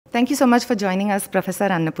Thank you so much for joining us, Professor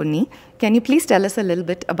Annapurni. Can you please tell us a little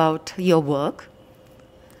bit about your work?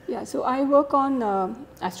 Yeah, so I work on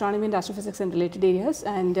astronomy and astrophysics and related areas,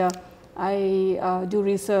 and I do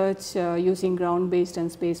research using ground-based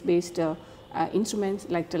and space-based instruments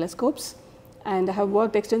like telescopes. And I have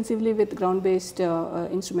worked extensively with ground-based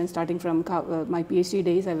instruments starting from my PhD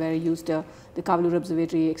days, where I used the Kavalur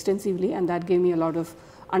Observatory extensively, and that gave me a lot of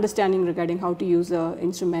understanding regarding how to use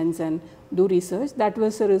instruments and do research. That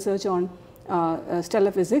was research on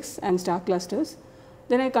stellar physics and star clusters.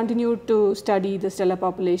 Then I continued to study the stellar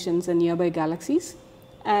populations and nearby galaxies.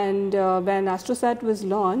 And when AstroSat was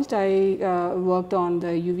launched, I worked on the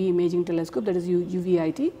UV imaging telescope, that is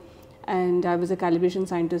UVIT. And I was a calibration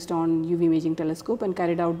scientist on UV imaging telescope and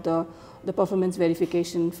carried out the performance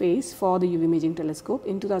verification phase for the UV imaging telescope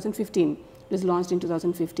in 2015. It was launched in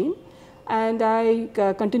 2015. And I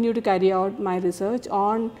continue to carry out my research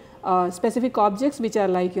on specific objects which are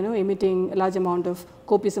like, emitting a large amount of,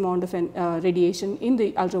 copious amount of radiation in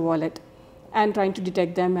the ultraviolet, and trying to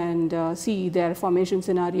detect them and see their formation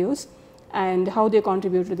scenarios and how they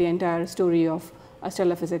contribute to the entire story of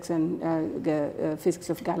stellar physics and physics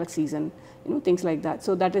of galaxies and things like that.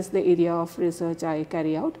 So that is the area of research I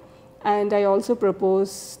carry out. And I also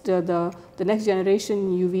proposed the next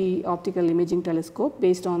generation UV optical imaging telescope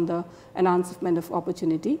based on the enhancement of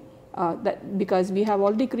opportunity, because we have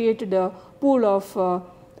already created a pool of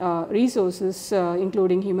resources,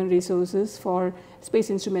 including human resources for space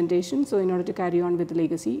instrumentation. So in order to carry on with the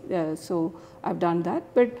legacy, so I've done that.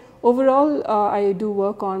 But overall, I do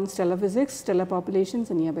work on stellar physics, stellar populations,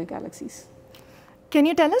 and nearby galaxies. Can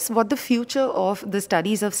you tell us what the future of the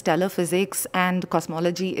studies of stellar physics and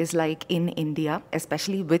cosmology is like in India,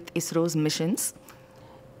 especially with ISRO's missions?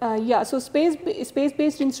 Yeah, so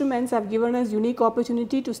space-based instruments have given us unique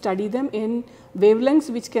opportunity to study them in wavelengths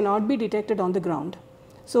which cannot be detected on the ground.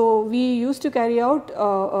 So we used to carry out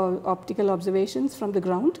optical observations from the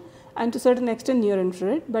ground and to a certain extent near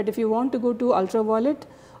infrared. But if you want to go to ultraviolet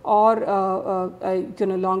or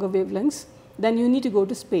longer wavelengths, then you need to go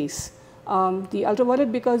to space. The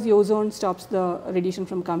ultraviolet, because the ozone stops the radiation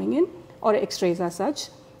from coming in, or X-rays as such,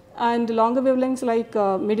 and longer wavelengths like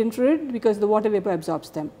mid-infrared, because the water vapor absorbs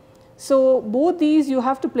them. So both these you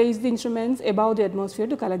have to place the instruments above the atmosphere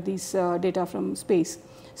to collect these data from space.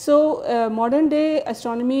 So modern day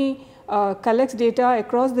astronomy collects data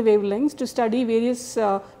across the wavelengths to study various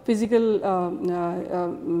physical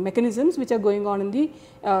mechanisms which are going on in the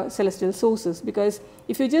celestial sources, because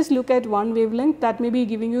if you just look at one wavelength, that may be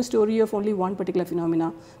giving you a story of only one particular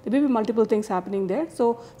phenomena. There may be multiple things happening there,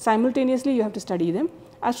 so simultaneously you have to study them.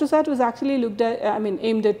 AstroSat was actually looked at,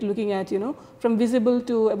 aimed at looking at, from visible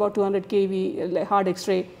to about 200 kV hard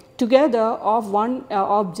X-ray together of one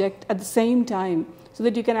object at the same time, so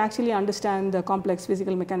that you can actually understand the complex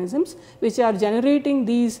physical mechanisms which are generating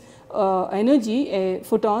these energy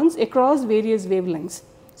photons across various wavelengths.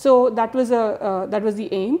 So that was the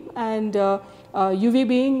aim, and UV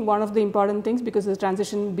being one of the important things, because the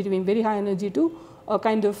transition between very high energy to a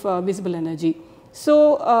kind of visible energy.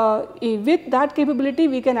 So with that capability,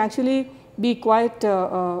 we can actually be quite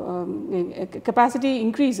capacity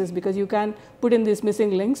increases, because you can put in these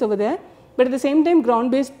missing links over there. But at the same time,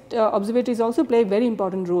 ground-based observatories also play a very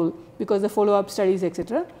important role, because the follow-up studies,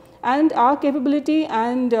 etc. And our capability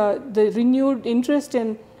and the renewed interest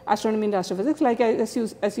in astronomy and astrophysics, like as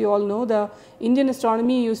you all know, the Indian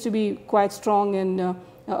astronomy used to be quite strong in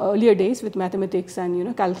earlier days with mathematics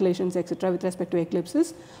and calculations, etc., with respect to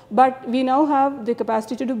eclipses. But we now have the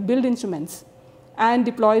capacity to build instruments and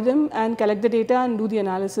deploy them and collect the data and do the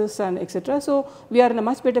analysis and etc. So we are in a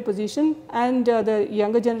much better position, and the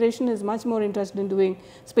younger generation is much more interested in doing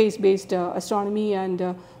space-based astronomy,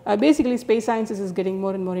 and basically space sciences is getting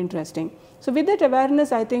more and more interesting. So with that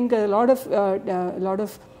awareness, I think a lot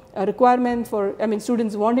of requirement for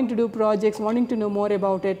students wanting to do projects, wanting to know more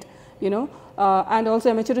about it, and also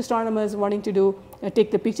amateur astronomers wanting to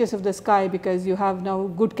take the pictures of the sky, because you have now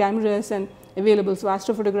good cameras and available. So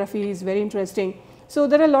astrophotography is very interesting. So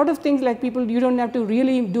there are a lot of things, like you don't have to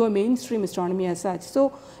really do a mainstream astronomy as such.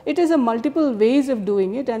 So it is a multiple ways of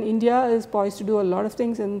doing it, and India is poised to do a lot of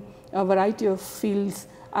things in a variety of fields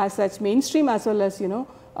as such, mainstream as well as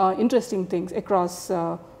interesting things across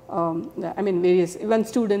various, even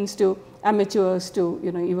students to amateurs to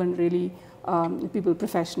even really people,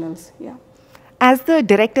 professionals. Yeah. As the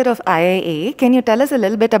director of IIA, can you tell us a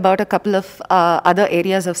little bit about a couple of other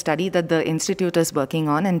areas of study that the institute is working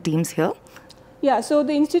on and teams here? Yeah, so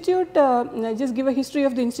the institute, just give a history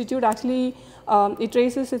of the institute. Actually, it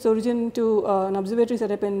traces its origin to an observatory set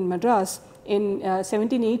up in Madras in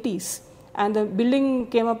 1780s, and the building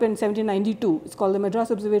came up in 1792. It's called the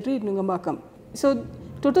Madras Observatory at Nungambakam. So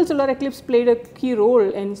total solar eclipse played a key role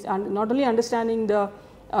in not only understanding the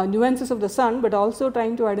nuances of the sun, but also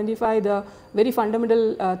trying to identify the very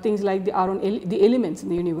fundamental things like the elements in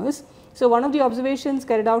the universe. So one of the observations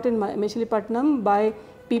carried out in Mechilipatnam by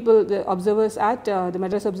people, the observers at the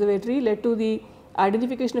Madras Observatory, led to the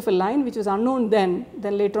identification of a line which was unknown then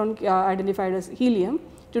later on identified as helium,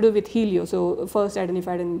 to do with helio, so first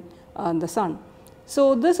identified in the sun.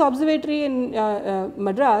 So this observatory in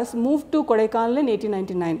Madras moved to Kodaikanal in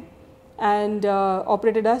 1899 and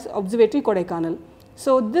operated as Observatory Kodaikanal.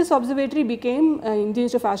 So this observatory became Indian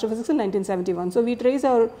Institute of Astrophysics in 1971. So we trace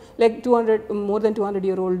our like more than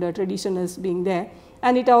 200-year-old tradition as being there,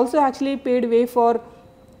 and it also actually paved way for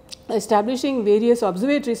establishing various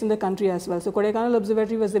observatories in the country as well. So Kodaikanal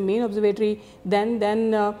Observatory was the main observatory, then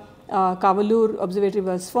Kavalur Observatory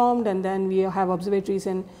was formed, and then we have observatories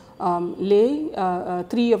in Leh,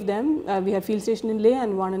 3 of them. We have field station in Leh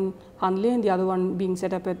and one in Hanle, and the other one being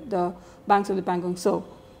set up at the banks of the Pangong Tso.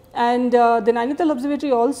 And the Nainital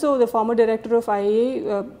Observatory also, the former director of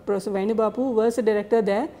IAA, Professor Vainu was a director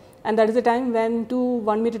there, and that is the time when 2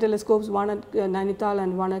 1-meter telescopes, one at Nainital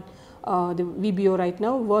and one at the VBO right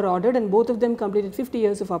now, were ordered, and both of them completed 50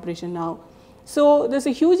 years of operation now. So there's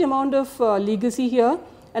a huge amount of legacy here,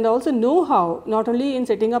 and also know-how, not only in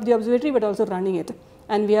setting up the observatory but also running it.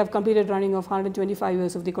 And we have completed running of 125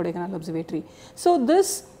 years of the Kodaikanal Observatory. So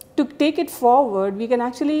this, to take it forward, we can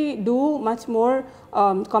actually do much more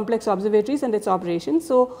complex observatories and its operations.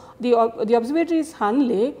 So the observatory's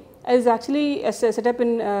Hanle is actually set up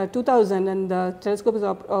in 2000, and the telescope is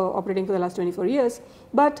operating for the last 24 years.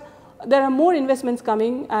 But there are more investments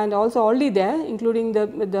coming, and also already there, including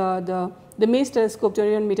the Mace telescope,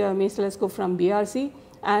 21-meter Mace telescope from BRC,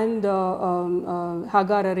 and the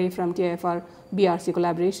Hagar array from TIFR BRC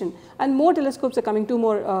collaboration. And more telescopes are coming, 2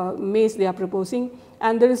 more Mace they are proposing,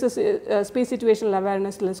 and there is a space situational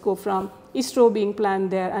awareness telescope from ISRO being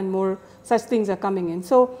planned there, and more such things are coming in.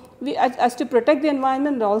 So we, as to protect the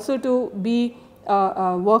environment, also to be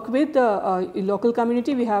work with the local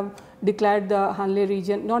community, we have declared the Hanle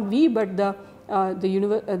region, not we, but the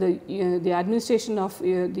administration of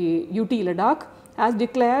the UT Ladakh has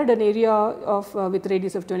declared an area of with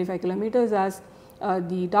radius of 25 kilometers as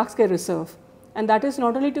the dark sky reserve, and that is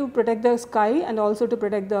not only to protect the sky and also to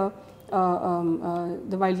protect the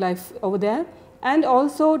wildlife over there, and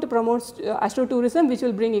also to promote astrotourism, which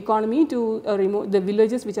will bring economy to the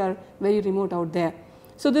villages which are very remote out there.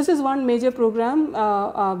 So this is one major program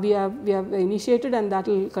we have initiated, and that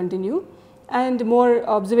will continue, and more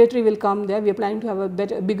observatory will come there. We are planning to have a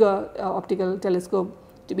bigger optical telescope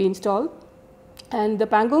to be installed. And the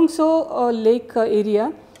Pangong Tso lake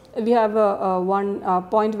area, we have one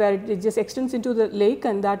point where it just extends into the lake,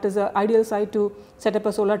 and that is an ideal site to set up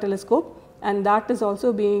a solar telescope, and that is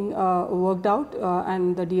also being worked out,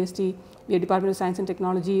 and the DST, the Department of Science and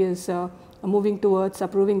Technology, is moving towards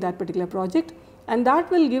approving that particular project, and that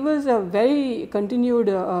will give us a very continued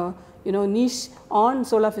niche on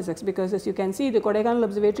solar physics, because as you can see, the Kodaikanal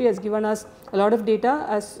Observatory has given us a lot of data.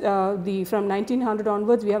 As from 1900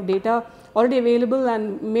 onwards, we have data already available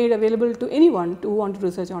and made available to anyone who want to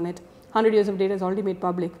research on it. 100 years of data is already made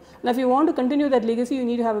public. Now if you want to continue that legacy, you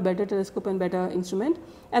need to have a better telescope and better instrument,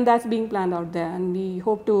 and that's being planned out there, and we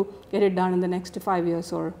hope to get it done in the next 5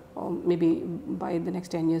 years, or maybe by the next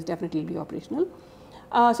 10 years definitely be operational.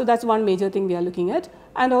 So that's one major thing we are looking at,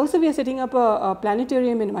 and also we are setting up a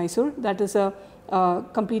planetarium in Mysore. That is a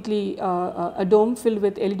completely a dome filled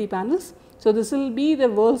with LED panels. So this will be the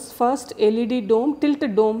world's first LED dome,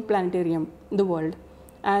 tilted dome planetarium in the world,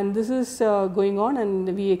 and this is going on,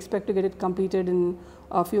 and we expect to get it completed in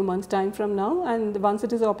a few months time from now, and once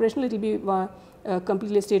it is operational, it will be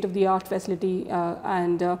completely state of the art facility,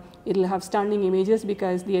 and it will have stunning images,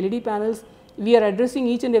 because the LED panels, we are addressing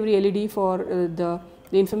each and every LED for the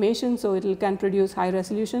information, so it can produce high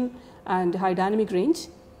resolution and high dynamic range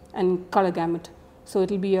and color gamut. So it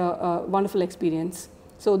will be a wonderful experience.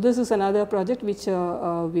 So this is another project which we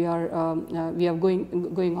are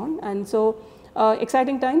going on, and so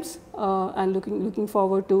exciting times, and looking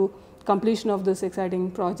forward to completion of this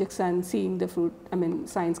exciting projects and seeing the fruit,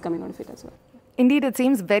 science coming out of it as well. Indeed, it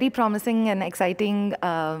seems very promising and exciting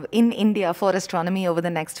in India for astronomy over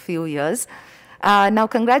the next few years. Now,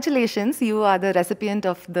 congratulations, you are the recipient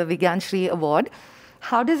of the Vigyan Shri award.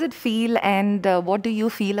 How does it feel, and what do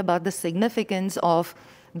you feel about the significance of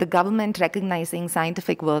the government recognizing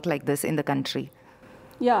scientific work like this in the country?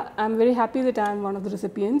 Yeah, I'm very happy that I'm one of the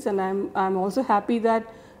recipients, and I'm also happy that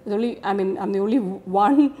I'm the only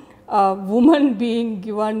one woman being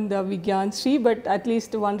given the Vigyan Shri, but at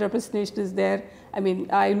least one representation is there. I mean,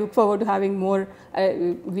 I look forward to having more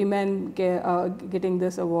women getting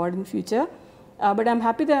this award in future. But I'm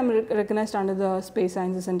happy that I'm recognized under the Space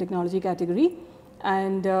Sciences and Technology category.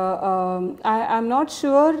 And I'm not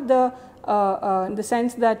sure in the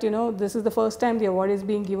sense that, this is the first time the award is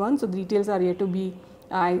being given, so the details are yet to be,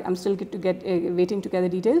 I'm still waiting to get the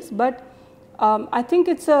details. But I think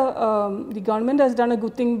it's the government has done a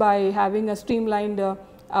good thing by having a streamlined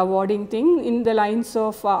awarding thing in the lines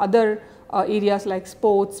of other areas like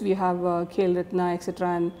sports. We have Khel Ratna,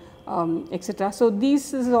 etc. and etc. So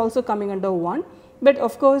this is also coming under one. But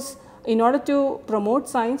of course, in order to promote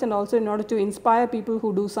science and also in order to inspire people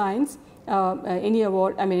who do science, any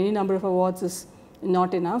award, I mean any number of awards is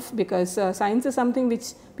not enough, because science is something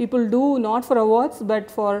which people do not for awards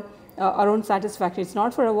but for our own satisfaction. It's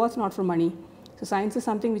not for awards, not for money. So science is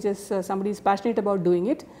something which is somebody is passionate about doing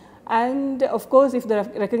it, and of course if the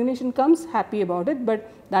recognition comes, happy about it,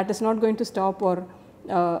 but that is not going to stop or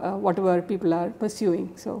whatever people are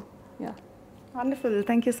pursuing. So yeah. Wonderful.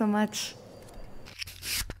 Thank you so much.